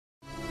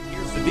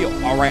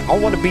All right, I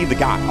want to be the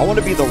guy. I want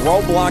to be the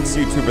Roblox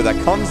YouTuber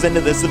that comes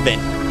into this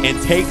event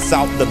and takes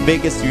out the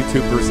biggest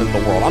YouTubers in the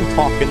world. I'm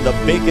talking the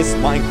biggest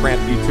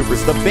Minecraft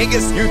YouTubers, the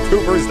biggest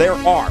YouTubers there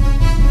are.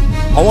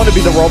 I want to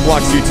be the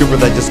Roblox YouTuber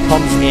that just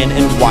comes in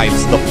and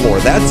wipes the floor.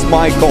 That's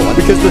my goal.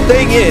 Because the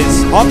thing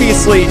is,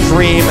 obviously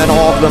Dream and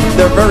all of them,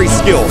 they're very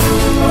skilled.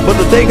 But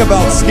the thing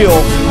about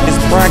skill is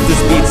practice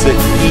beats it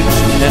each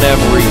and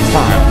every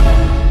time.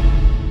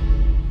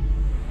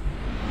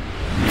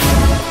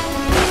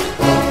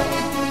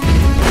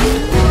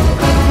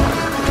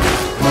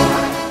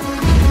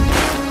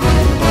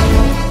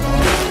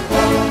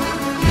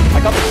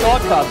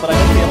 But I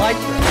didn't realize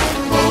it.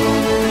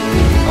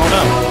 Oh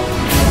no.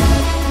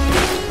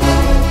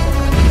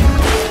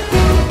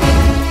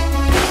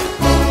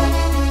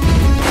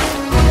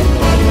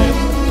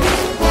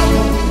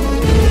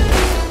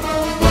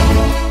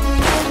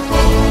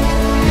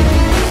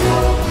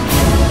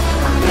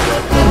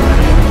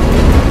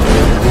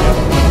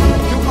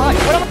 Too high.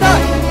 What am I doing?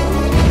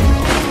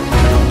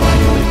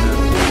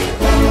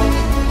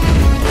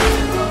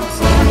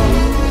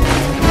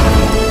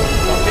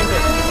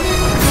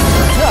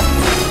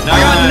 I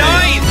got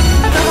 9!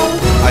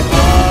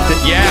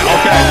 Yeah,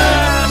 okay.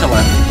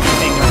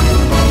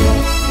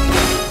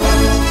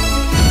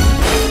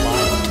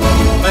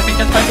 I think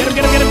that's fine. Get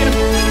him.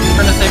 We're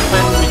gonna save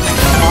plan.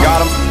 Got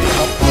him.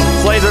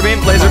 Laser beam.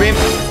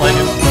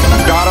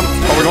 Got him.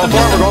 Oh, we're going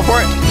for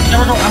it.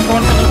 Yeah, I'm going for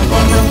them.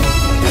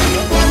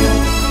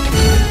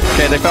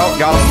 Okay, they fell.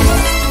 Got him.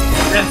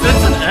 If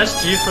it's an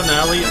SG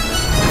finale,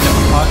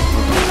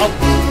 oh,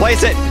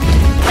 place it.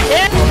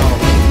 Yeah.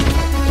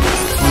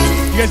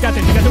 You guys got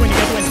this. You got the win. No.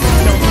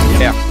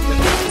 Yeah.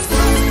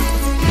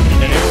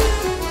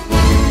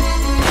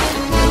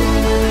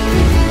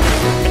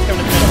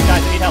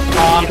 Guys, I need help.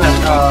 Get him.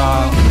 Yeah.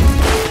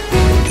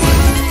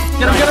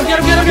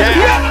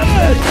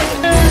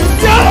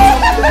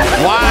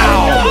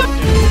 Wow.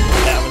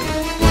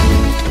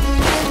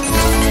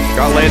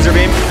 Got laser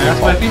beam. I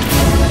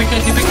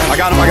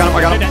got him.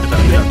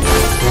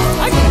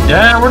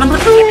 Yeah, we're number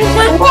 2.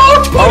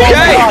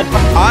 Okay.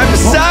 I'm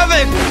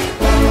 7.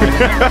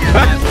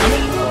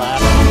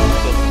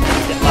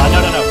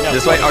 No.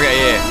 This way? Okay,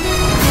 yeah.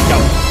 Go.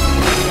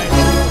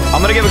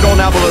 I'm gonna give a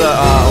golden apple to the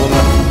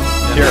aluminum.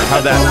 Here,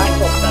 have that.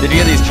 Did you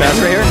get these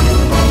chests right here?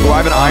 Oh, I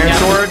have an iron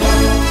sword.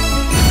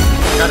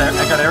 I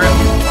got Ariel.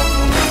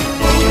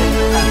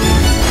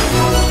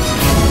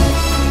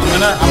 I'm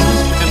just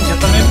gonna get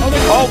them in.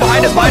 Oh,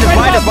 behind us. Okay,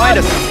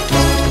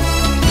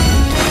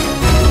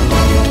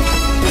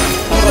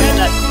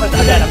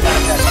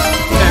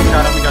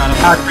 we got him.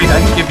 Creek,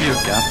 I can give you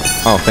a gap.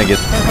 Oh, thank you.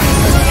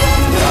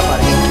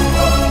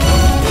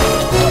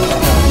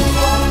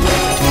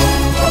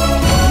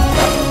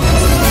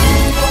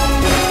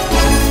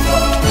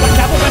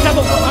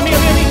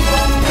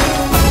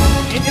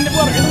 In the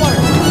water.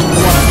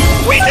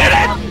 We did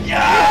it!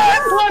 Yes!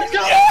 Let's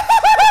go! Yes!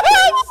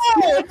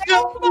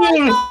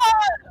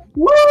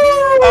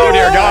 Oh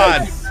dear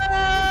God!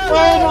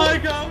 Oh my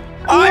God!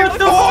 I'm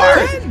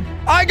 4th!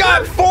 I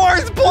got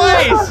 4th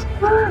place!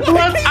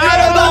 Out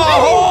of the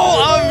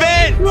whole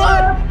event!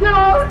 Let's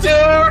go,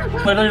 dude!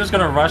 Literally just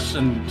gonna rush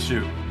and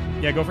shoot.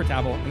 Yeah, go for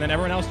Tabble, and then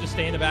everyone else just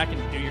stay in the back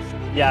and do your shit.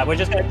 Yeah, we're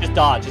just gonna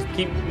dodge. Just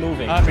keep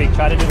moving. Creek,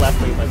 try to do left,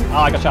 please. Oh,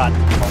 I got shot.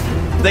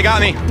 They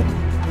got me.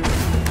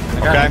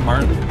 Okay,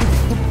 Martin.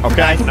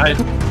 Okay. Nice.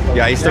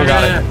 Yeah, he still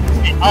got it.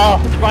 Oh,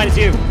 Brian, it's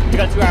you. You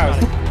got 2 hours.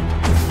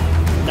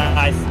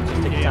 Nice.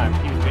 Just take your time.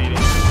 He was baiting.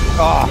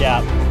 Oh.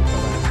 Yeah.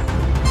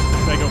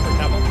 Should I go for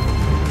Tabble?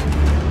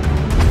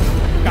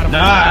 Got him.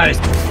 Nice.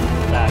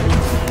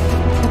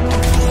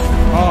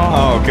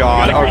 Oh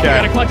God. You Okay.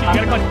 gotta clutch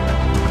it.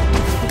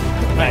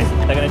 Nice.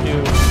 They're gonna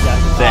do.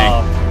 Yeah.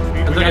 Dang.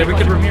 It's okay. We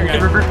can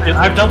reverse it.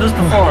 I've done this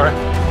before.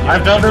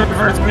 I've done the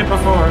reverse speed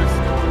before.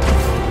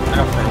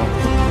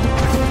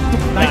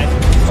 Nice.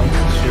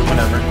 Shoot,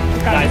 whatever.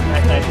 Nice.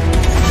 Nice.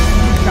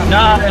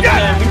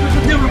 Yeah.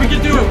 We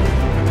can do it.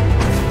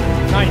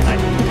 Nice.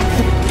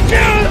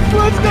 Yes,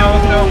 let's go.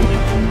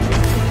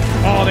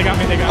 Oh, they got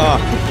me.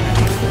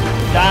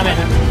 Damn it.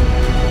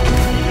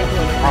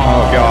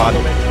 Oh God.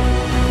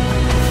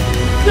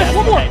 Yes,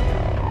 one more.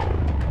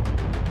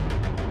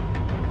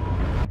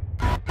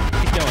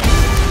 Keep going.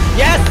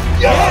 Yes.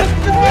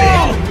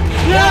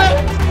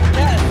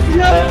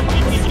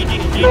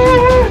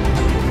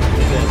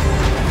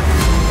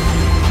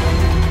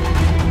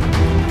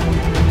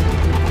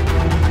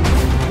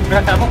 We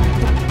got Tabble.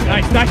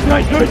 Nice.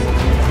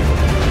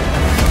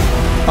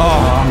 Oh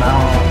no.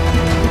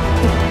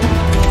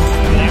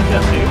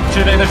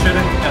 Shooting. Yeah, they're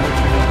shooting.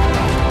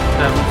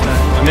 I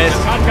missed.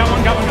 Got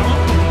one.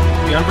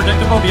 Be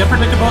unpredictable.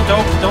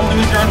 Don't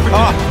lose your unpredictable.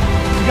 Oh.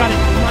 You got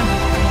it. Come on.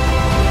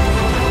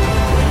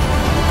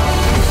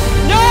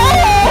 No!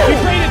 We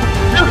traded.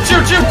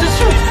 Shoot. Just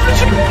shoot.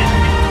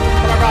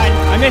 Come on, Ryan.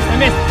 I missed.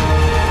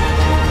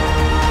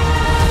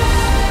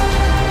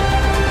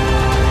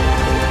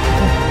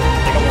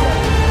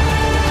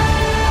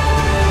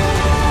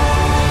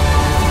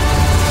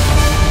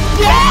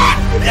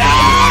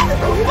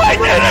 I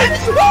did it!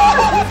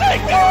 Oh,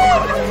 thank God!